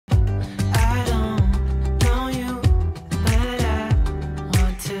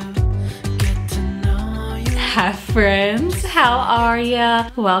friends, how are ya?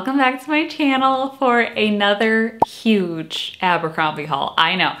 Welcome back to my channel for another huge Abercrombie haul.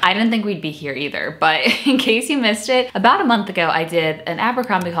 I know, I didn't think we'd be here either, but in case you missed it, about a month ago I did an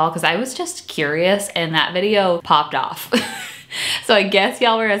Abercrombie haul because I was just curious and that video popped off. So I guess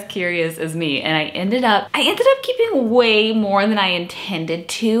y'all were as curious as me, and I ended up keeping way more than I intended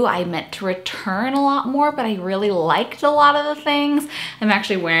to. I meant to return a lot more, but I really liked a lot of the things. I'm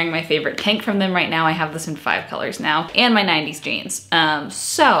actually wearing my favorite tank from them right now. I have this in 5 colors now, and my 90s jeans.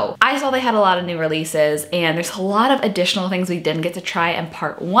 So I saw they had a lot of new releases, and there's a lot of additional things we didn't get to try in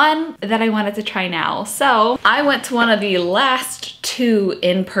part 1 that I wanted to try now. So I went to one of the last 2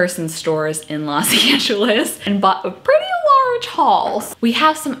 in-person stores in Los Angeles and bought a pretty large hauls. We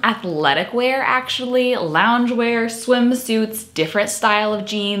have some athletic wear actually, lounge wear, swimsuits, different style of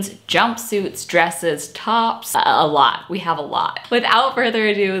jeans, jumpsuits, dresses, tops, a lot. We have a lot. Without further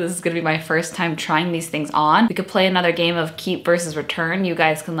ado, this is gonna be my first time trying these things on. We could play another game of keep versus return. You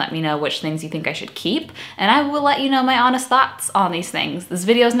guys can let me know which things you think I should keep, and I will let you know my honest thoughts on these things. This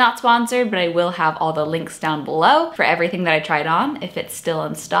video is not sponsored, but I will have all the links down below for everything that I tried on if it's still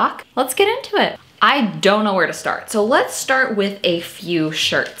in stock. Let's get into it. I don't know where to start. So let's start with a few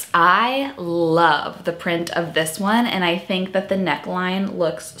shirts. I love the print of this one, and I think that the neckline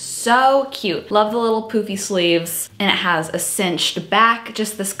looks so cute. Love the little poofy sleeves, and it has a cinched back,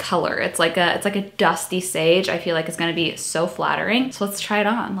 just this color. It's like a dusty sage. I feel like it's gonna be so flattering. So let's try it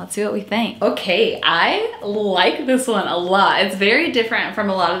on. Let's see what we think. Okay, I like this one a lot. It's very different from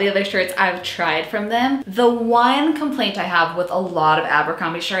a lot of the other shirts I've tried from them. The one complaint I have with a lot of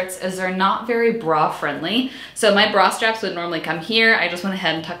Abercrombie shirts is they're not very bra friendly. So my bra straps would normally come here. I just went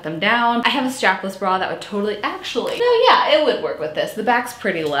ahead and tucked them down. I have a strapless bra that would totally, actually, no, yeah, it would work with this. The back's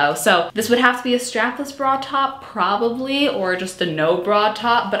pretty low. So this would have to be a strapless bra top probably, or just a no bra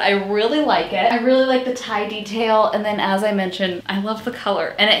top, but I really like it. I really like the tie detail. And then as I mentioned, I love the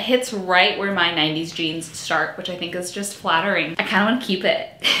color, and it hits right where my 90s jeans start, which I think is just flattering. I kind of want to keep it.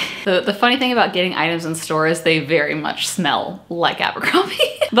 The funny thing about getting items in stores, they very much smell like Abercrombie.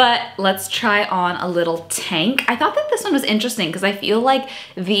 But let's try on a little tank. I thought that this one was interesting because I feel like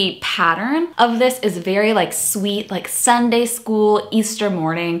the pattern of this is very like sweet, like Sunday school, Easter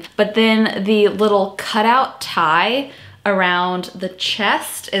morning, but then the little cutout tie around the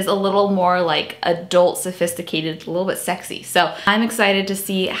chest is a little more like adult, sophisticated, a little bit sexy. So I'm excited to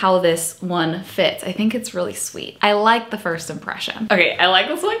see how this one fits. I think it's really sweet. I like the first impression. Okay, I like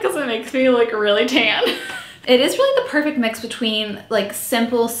this one because it makes me look really tan. It is really the perfect mix between like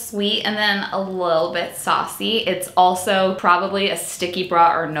simple, sweet, and then a little bit saucy. It's also probably a sticky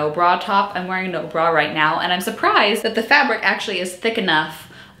bra or no bra top. I'm wearing no bra right now, and I'm surprised that the fabric actually is thick enough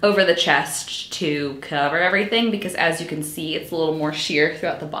over the chest to cover everything, because as you can see, it's a little more sheer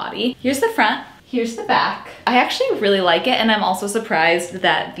throughout the body. Here's the front. Here's the back. I actually really like it, and I'm also surprised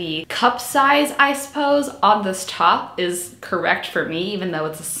that the cup size, I suppose, on this top is correct for me, even though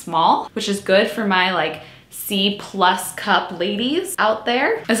it's a small, which is good for my like C+ cup ladies out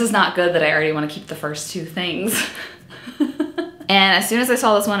there. This is not good that I already want to keep the first 2 things. And as soon as I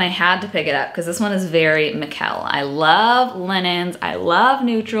saw this one, I had to pick it up because this one is very Mick-Elle. I love linens, I love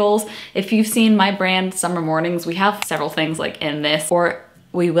neutrals. If you've seen my brand Summer Mornings, we have several things like in this, or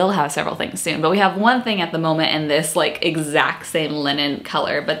we will have several things soon, but we have one thing at the moment in this like exact same linen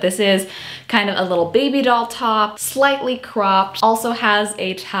color. But this is kind of a little baby doll top, slightly cropped, also has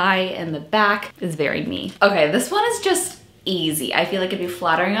a tie in the back. Is very me. Okay, this one is just easy. I feel like it'd be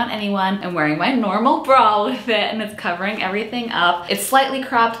flattering on anyone. I'm wearing my normal bra with it, and it's covering everything up. It's slightly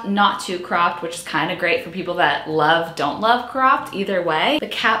cropped, not too cropped, which is kind of great for people that love, don't love cropped, either way. The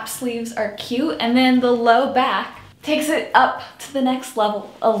cap sleeves are cute, and then the low back takes it up to the next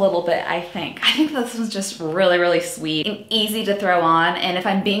level a little bit, I think. I think this one's just really, really sweet and easy to throw on. And if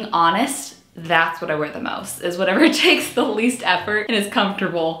I'm being honest, that's what I wear the most, is whatever takes the least effort and is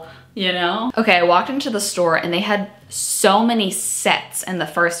comfortable, you know? Okay, I walked into the store and they had so many sets in the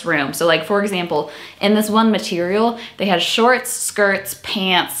first room. So like, for example, in this one material, they had shorts, skirts,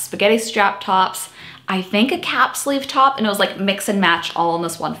 pants, spaghetti strap tops, I think a cap sleeve top, and it was like mix and match all in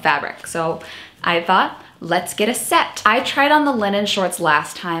this one fabric. So I thought, let's get a set. I tried on the linen shorts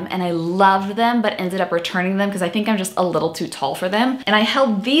last time and I loved them, but ended up returning them because I think I'm just a little too tall for them. And I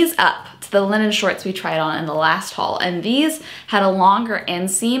held these up to the linen shorts we tried on in the last haul, and these had a longer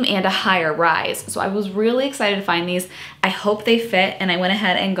inseam and a higher rise. So I was really excited to find these. I hope they fit, and I went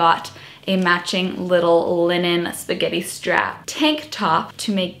ahead and got a matching little linen spaghetti strap tank top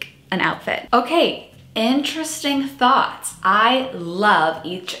to make an outfit. Okay, Interesting thoughts. I love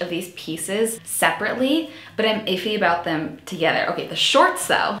each of these pieces separately, but I'm iffy about them together. Okay, the shorts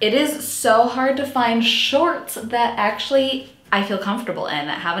though. It is so hard to find shorts that actually I feel comfortable in,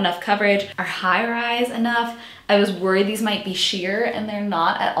 that have enough coverage, are high-rise enough. I was worried these might be sheer and they're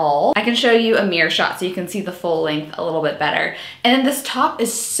not at all. I can show you a mirror shot so you can see the full length a little bit better. And then this top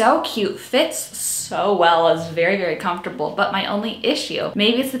is so cute, fits so well, is very, very comfortable. But my only issue,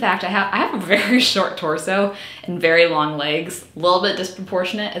 maybe it's the fact I have a very short torso and very long legs, a little bit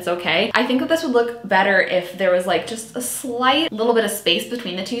disproportionate, it's okay. I think that this would look better if there was like just a slight little bit of space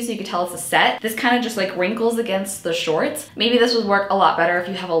between the two so you could tell it's a set. This kind of just like wrinkles against the shorts. Maybe this would work a lot better if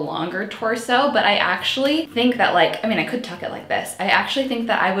you have a longer torso, but I actually think that like, I mean, I could tuck it like this. I actually think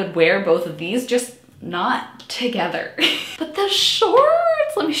that I would wear both of these, just not together. But the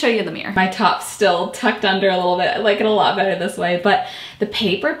shorts, let me show you in the mirror. My top's still tucked under a little bit. I like it a lot better this way, but the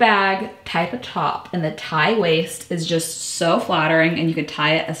paper bag type of top and the tie waist is just so flattering, and you can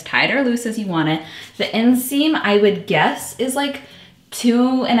tie it as tight or loose as you want it. The inseam, I would guess, is like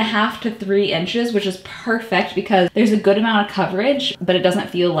 2.5 to 3 inches, which is perfect because there's a good amount of coverage, but it doesn't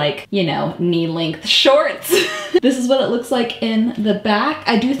feel like, you know, knee-length shorts. This is what it looks like in the back.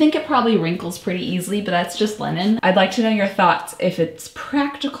 I do think it probably wrinkles pretty easily, but that's just linen. I'd like to know your thoughts. If it's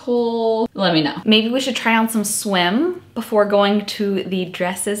practical, let me know. Maybe we should try on some swim before going to the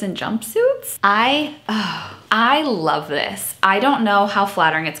dresses and jumpsuits. I love this. I don't know how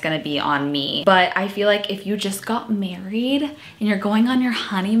flattering it's gonna be on me, but I feel like if you just got married and you're going on your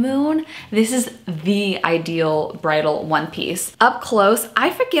honeymoon, this is the ideal bridal one piece. Up close, I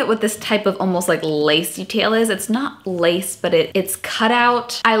forget what this type of almost like lace detail is. It's not lace, but it's cut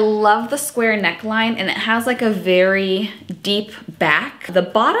out. I love the square neckline, and it has like a very deep back. The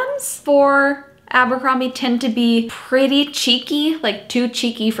bottoms for Abercrombie tend to be pretty cheeky, like too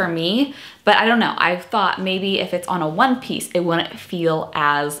cheeky for me. But I don't know, I thought maybe if it's on a one piece, it wouldn't feel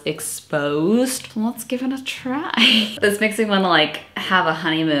as exposed. Let's give it a try. This makes me wanna like have a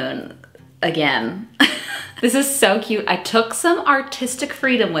honeymoon again. This is so cute. I took some artistic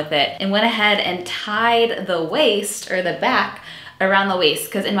freedom with it and went ahead and tied the waist or the back around the waist,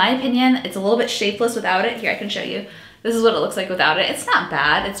 because in my opinion, it's a little bit shapeless without it. Here, I can show you. This is what it looks like without it. It's not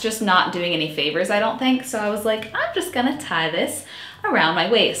bad. It's just not doing any favors, I don't think. So I was like, I'm just gonna tie this around my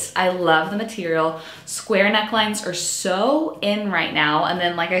waist. I love the material. Square necklines are so in right now. And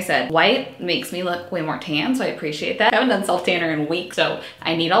then, like I said, white makes me look way more tan, so I appreciate that. I haven't done self-tanner in weeks, so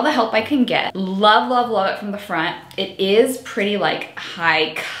I need all the help I can get. Love, love, love it from the front. It is pretty like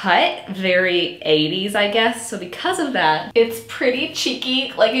high cut, very 80s, I guess. So because of that, it's pretty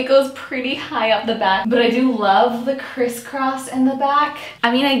cheeky. Like it goes pretty high up the back, but I do love the crisscross in the back.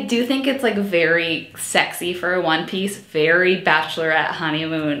 I mean, I do think it's like very sexy for a one piece, very bachelorette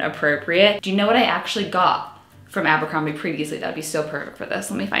honeymoon appropriate. Do you know what I actually got from Abercrombie previously that'd be so perfect for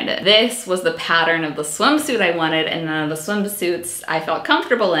this? Let me find it. This was the pattern of the swimsuit I wanted, and none of the swimsuits I felt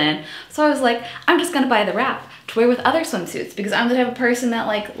comfortable in. So I was like, I'm just gonna buy the wrap to wear with other swimsuits, because I'm the type of person that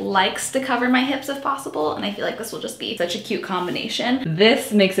like likes to cover my hips if possible, and I feel like this will just be such a cute combination.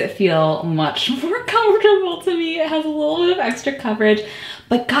 This makes it feel much more comfortable to me. It has a little bit of extra coverage,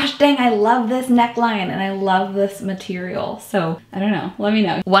 but gosh dang, I love this neckline and I love this material. So I don't know, let me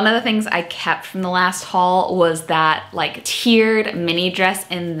know. One of the things I kept from the last haul was that like tiered mini dress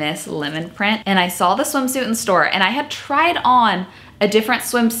in this lemon print, and I saw the swimsuit in store and I had tried on a different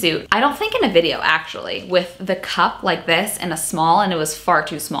swimsuit. I don't think in a video actually, with the cup like this in a small, and it was far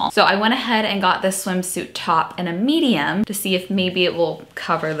too small. So I went ahead and got this swimsuit top in a medium to see if maybe it will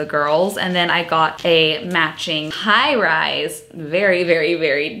cover the girls. And then I got a matching high rise, very, very,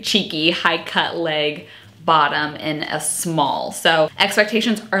 very cheeky high cut leg bottom in a small. So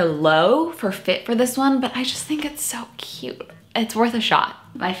expectations are low for fit for this one, but I just think it's so cute. It's worth a shot.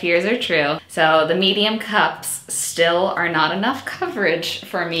 My fears are true. So the medium cups still are not enough coverage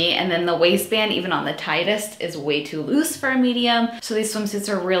for me. And then the waistband, even on the tightest, is way too loose for a medium. So these swimsuits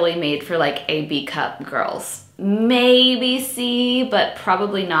are really made for like a B cup girls. Maybe C, but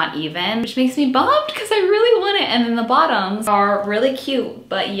probably not even, which makes me bummed because I really want it. And then the bottoms are really cute,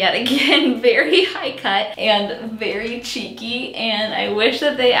 but yet again, very high cut and very cheeky. And I wish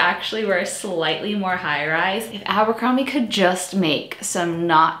that they actually were slightly more high rise. If Abercrombie could just make some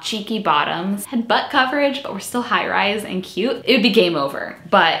not cheeky bottoms, had butt coverage, but were still high rise and cute, it would be game over.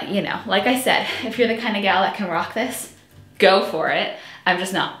 But you know, like I said, if you're the kind of gal that can rock this, go for it. I'm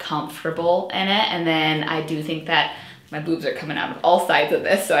just not comfortable in it. And then I do think that My boobs are coming out of all sides of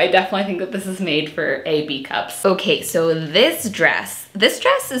this, so I definitely think that this is made for A, B cups. Okay, so this dress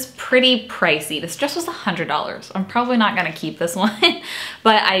is pretty pricey. This dress was $100. I'm probably not gonna keep this one,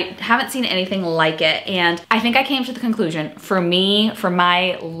 but I haven't seen anything like it. And I think I came to the conclusion, for me, for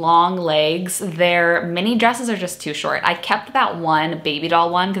my long legs, their mini dresses are just too short. I kept that one baby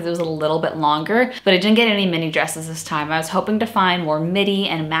doll one because it was a little bit longer, but I didn't get any mini dresses this time. I was hoping to find more midi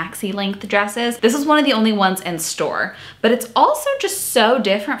and maxi length dresses. This is one of the only ones in store, but it's also just so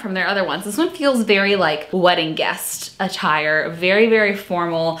different from their other ones. This one feels very like wedding guest attire, very, very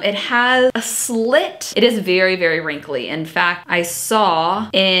formal. It has a slit. It is very, very wrinkly. In fact, I saw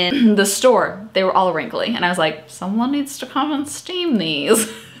in the store, they were all wrinkly, and I was like, someone needs to come and steam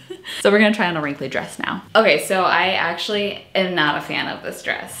these. So we're gonna try on a wrinkly dress now. Okay, so I actually am not a fan of this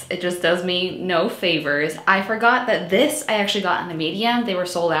dress. It just does me no favors. I forgot that this I actually got in the medium. They were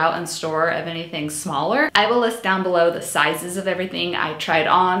sold out in store of anything smaller. I will list down below the sizes of everything I tried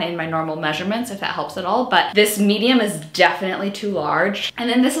on in my normal measurements if that helps at all, but this medium is definitely too large. And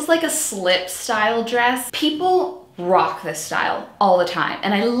then this is like a slip style dress. People rock this style all the time,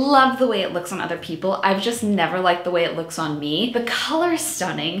 and I love the way it looks on other people. I've just never liked the way it looks on me. The color is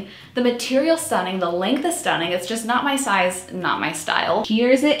stunning, the material stunning, the length is stunning. It's just not my size, not my style.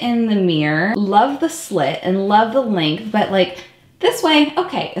 Here's it in the mirror. Love the slit and love the length, but like this way,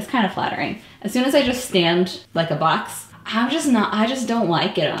 okay, it's kind of flattering. As soon as I just stand like a box, I just don't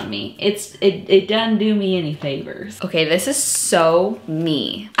like it on me. It doesn't do me any favors. Okay, this is so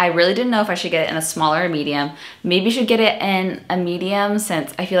me. I really didn't know if I should get it in a smaller or medium. Maybe I should get it in a medium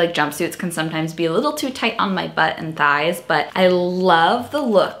since I feel like jumpsuits can sometimes be a little too tight on my butt and thighs, but I love the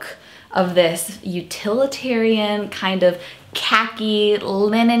look of this utilitarian kind of khaki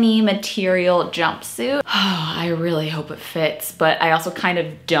linen-y material jumpsuit. Oh, I really hope it fits, but I also kind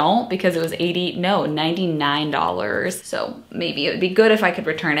of don't because it was $99. So maybe it would be good if I could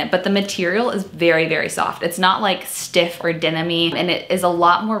return it, but the material is very, very soft. It's not like stiff or denim-y, and it is a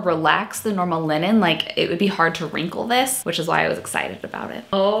lot more relaxed than normal linen. Like it would be hard to wrinkle this, which is why I was excited about it.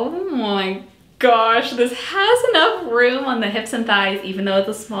 Oh my gosh, this has enough room on the hips and thighs, even though it's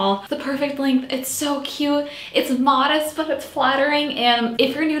a small. It's the perfect length. It's so cute. It's modest, but it's flattering. And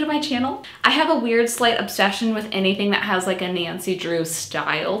if you're new to my channel, I have a weird slight obsession with anything that has like a Nancy Drew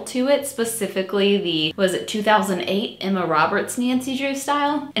style to it, specifically the, was it 2008 Emma Roberts Nancy Drew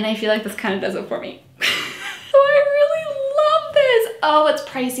style? And I feel like this kind of does it for me. So I really love this. Oh, it's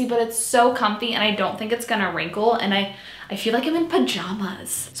pricey, but it's so comfy, and I don't think it's gonna wrinkle, and I feel like I'm in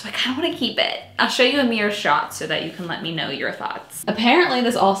pajamas, so I kind of want to keep it. I'll show you a mirror shot so that you can let me know your thoughts. Apparently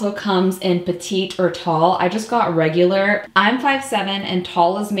this also comes in petite or tall. I just got regular. I'm 5'7", and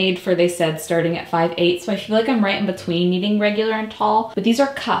tall is made for, they said, starting at 5'8", so I feel like I'm right in between needing regular and tall, but these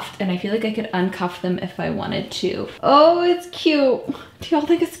are cuffed, and I feel like I could uncuff them if I wanted to. Oh, it's cute. Do y'all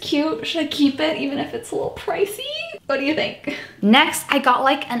think it's cute? Should I keep it even if it's a little pricey? What do you think? Next, I got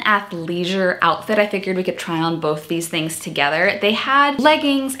like an athleisure outfit. I figured we could try on both these things together. They had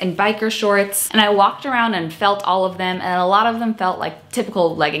leggings and biker shorts, and I walked around and felt all of them, and a lot of them felt like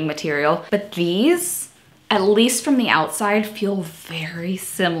typical legging material. But these, at least from the outside, feel very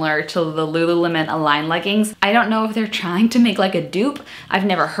similar to the Lululemon Align leggings. I don't know if they're trying to make like a dupe. I've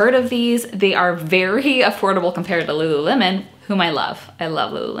never heard of these. They are very affordable compared to Lululemon, whom I love. I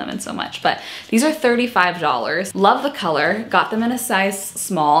love Lululemon so much, but these are $35. Love the color, got them in a size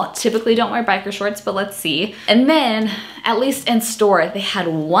small. Typically don't wear biker shorts, but let's see. And then, at least in store, they had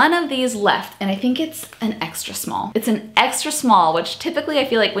one of these left, and I think it's an extra small. It's an extra small, which typically I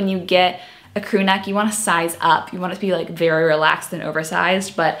feel like when you get a crew neck, you want to size up. You want it to be like very relaxed and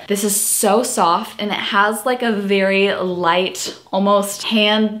oversized, but this is so soft, and it has like a very light, almost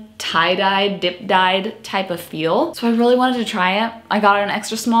hand tie-dyed, dip-dyed type of feel. So I really wanted to try it. I got it an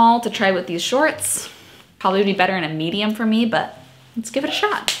extra small to try with these shorts. Probably would be better in a medium for me, but let's give it a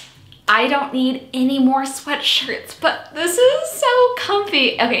shot. I don't need any more sweatshirts, but this is so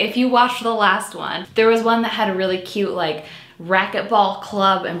comfy. Okay, if you watched the last one, there was one that had a really cute like racquetball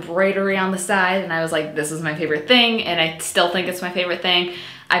club embroidery on the side, and I was like, this is my favorite thing, and I still think it's my favorite thing.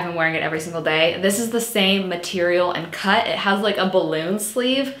 I've been wearing it every single day. This is the same material and cut. It has like a balloon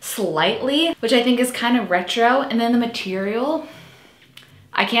sleeve slightly, which I think is kind of retro, and then the material,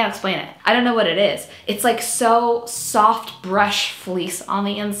 I can't explain it. I don't know what it is. It's like so soft brush fleece on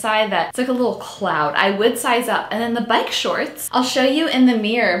the inside that it's like a little cloud. I would size up. And then the bike shorts, I'll show you in the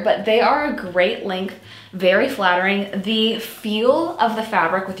mirror, but they are a great length, very flattering. The feel of the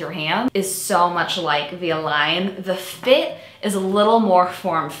fabric with your hand is so much like the Align. The fit is a little more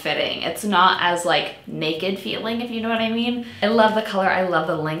form-fitting. It's not as like naked feeling, if you know what I mean. I love the color, I love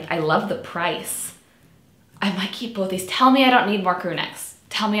the length, I love the price. I might keep both these. Tell me I don't need more crew necks.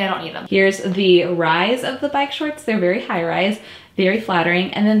 Tell me I don't need them. Here's the rise of the bike shorts. They're very high rise, very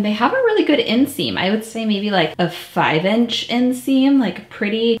flattering. And then they have a really good inseam. I would say maybe like a 5-inch inseam, like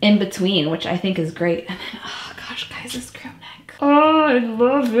pretty in between, which I think is great. And then, oh gosh, guys, this crew neck. Oh, I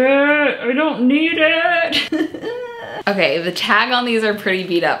love it. I don't need it. Okay, the tag on these are pretty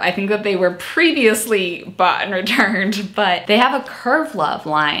beat up. I think that they were previously bought and returned, but they have a Curve Love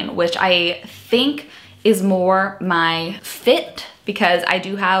line, which I think is more my fit because I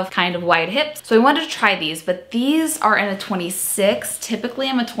do have kind of wide hips. So I wanted to try these, but these are in a 26. Typically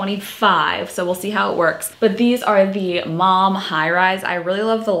I'm a 25, so we'll see how it works. But these are the Mom High Rise. I really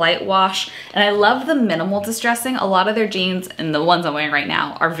love the light wash and I love the minimal distressing. A lot of their jeans and the ones I'm wearing right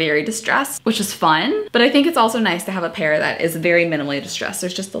now are very distressed, which is fun. But I think it's also nice to have a pair that is very minimally distressed.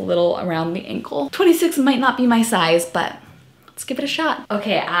 There's just a little around the ankle. 26 might not be my size, but let's give it a shot.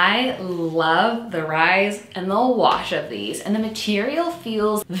 Okay, I love the rise and the wash of these, and the material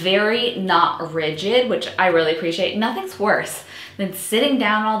feels very not rigid, which I really appreciate. Nothing's worse than sitting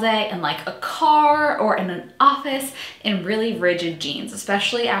down all day in like a car or in an office in really rigid jeans,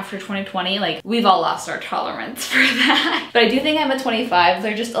 especially after 2020. Like, we've all lost our tolerance for that. But I do think I'm a 25.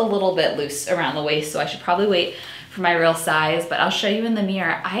 They're just a little bit loose around the waist, so I should probably wait for my real size, but I'll show you in the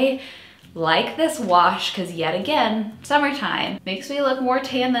mirror. I like this wash because, yet again, summertime makes me look more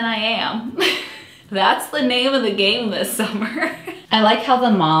tan than I am. That's the name of the game this summer. I like how the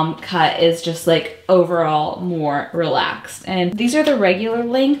mom cut is just like overall more relaxed. And these are the regular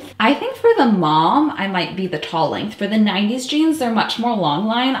length. I think for the mom, I might be the tall length. For the 90s jeans, they're much more long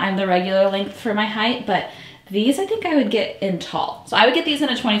line. I'm the regular length for my height, but these I think I would get in tall. So I would get these in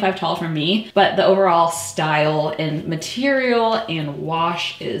a 25 tall for me, but the overall style and material and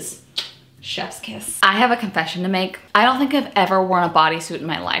wash is chef's kiss. I have a confession to make. I don't think I've ever worn a bodysuit in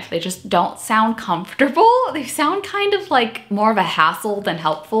my life. They just don't sound comfortable. They sound kind of like more of a hassle than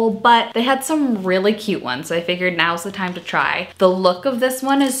helpful, but they had some really cute ones, so I figured now's the time to try. The look of this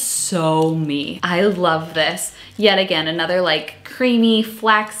one is so me. I love this. Yet again, another like creamy,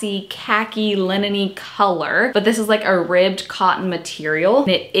 flaxy, khaki, linen-y color, but this is like a ribbed cotton material.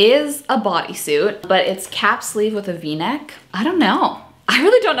 It is a bodysuit, but it's cap sleeve with a V-neck. I don't know. I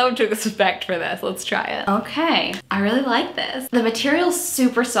really don't know what to expect for this. Let's try it. Okay, I really like this. The material's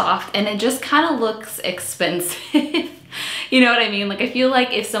super soft and it just kind of looks expensive. You know what I mean? Like, I feel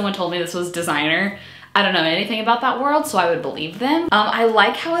like if someone told me this was designer, I don't know anything about that world, so I would believe them. I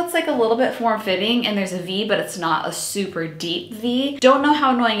like how it's like a little bit form-fitting and there's a V, but it's not a super deep V. Don't know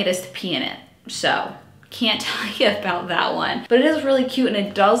how annoying it is to pee in it, so can't tell you about that one. But it is really cute and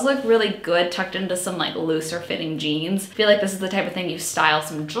it does look really good tucked into some like looser fitting jeans. I feel like this is the type of thing you style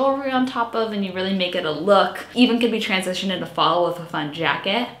some jewelry on top of and you really make it a look. Even could be transitioned into fall with a fun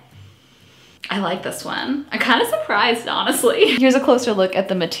jacket. I like this one. I'm kind of surprised, honestly. Here's a closer look at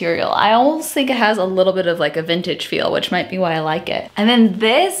the material. I almost think it has a little bit of like a vintage feel, which might be why I like it. And then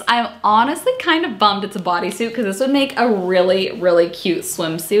this, I'm honestly kind of bummed it's a bodysuit because this would make a really, really cute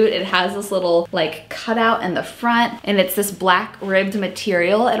swimsuit. It has this little like cutout in the front and it's this black ribbed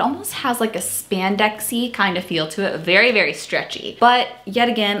material. It almost has like a spandexy kind of feel to it. Very, very stretchy. But yet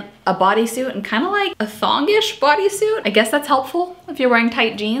again, a bodysuit and kind of like a thongish bodysuit. I guess that's helpful if you're wearing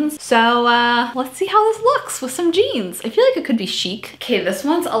tight jeans. So let's see how this looks with some jeans. I feel like it could be chic. Okay, this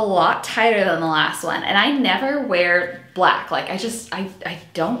one's a lot tighter than the last one and I never wear black. Like I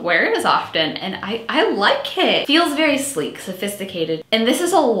don't wear it as often and I like it. Feels very sleek, sophisticated. And this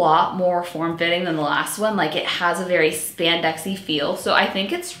is a lot more form-fitting than the last one. Like it has a very spandexy feel. So I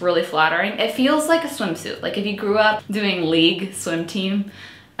think it's really flattering. It feels like a swimsuit. Like if you grew up doing league swim team,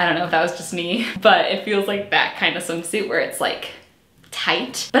 I don't know if that was just me, but it feels like that kind of swimsuit where it's like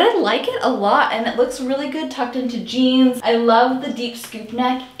tight. But I like it a lot and it looks really good tucked into jeans. I love the deep scoop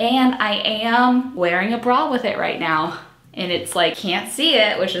neck and I am wearing a bra with it right now. And it's like, can't see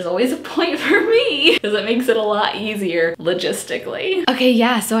it, which is always a point for me because it makes it a lot easier logistically. Okay,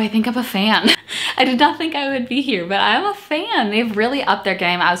 yeah, so I think I'm a fan. I did not think I would be here, but I'm a fan. They've really upped their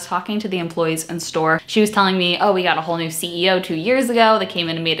game. I was talking to the employees in store. She was telling me, oh, we got a whole new CEO 2 years ago. They came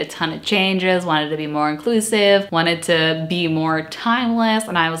in and made a ton of changes, wanted to be more inclusive, wanted to be more timeless.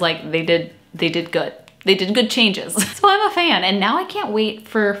 And I was like, they did good. They did good changes. So I'm a fan and now I can't wait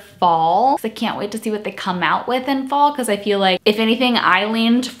for fall. I can't wait to see what they come out with in fall because I feel like if anything I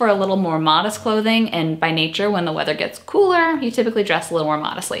leaned for a little more modest clothing and by nature when the weather gets cooler you typically dress a little more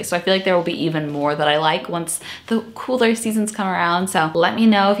modestly. So I feel like there will be even more that I like once the cooler seasons come around. So let me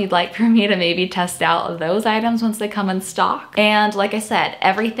know if you'd like for me to maybe test out those items once they come in stock. And like I said,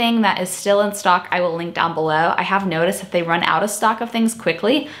 everything that is still in stock I will link down below. I have noticed that they run out of stock of things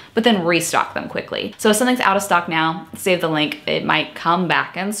quickly but then restock them quickly. So So if something's out of stock now, save the link. It might come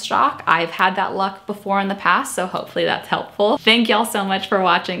back in stock. I've had that luck before in the past, so hopefully that's helpful. Thank y'all so much for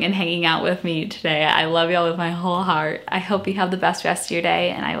watching and hanging out with me today. I love y'all with my whole heart. I hope you have the best rest of your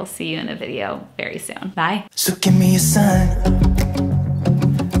day, and I will see you in a video very soon. Bye. So give me a sign.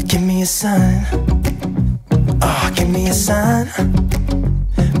 Give me a sign. Oh, give me a sign.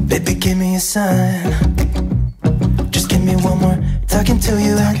 Baby, give me a sign. Just give me one more talking to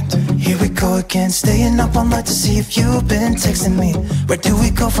you. Here we go again, staying up all night to see if you've been texting me. Where do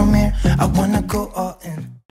we go from here? I wanna go all